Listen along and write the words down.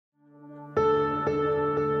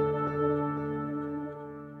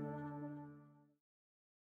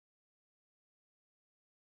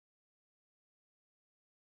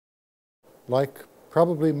like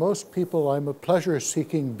probably most people, I'm a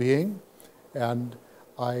pleasure-seeking being, and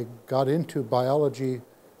I got into biology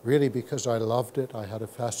really because I loved it. I had a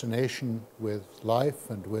fascination with life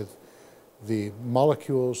and with the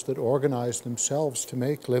molecules that organize themselves to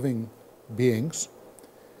make living beings.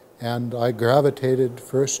 And I gravitated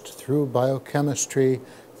first through biochemistry,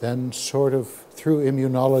 then sort of through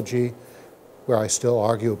immunology, where I still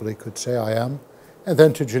arguably could say I am, and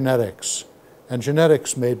then to genetics. And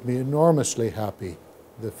genetics made me enormously happy.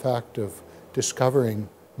 The fact of discovering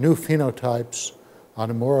new phenotypes on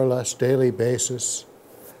a more or less daily basis,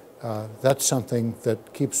 that's something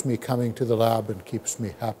that keeps me coming to the lab and keeps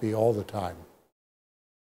me happy all the time.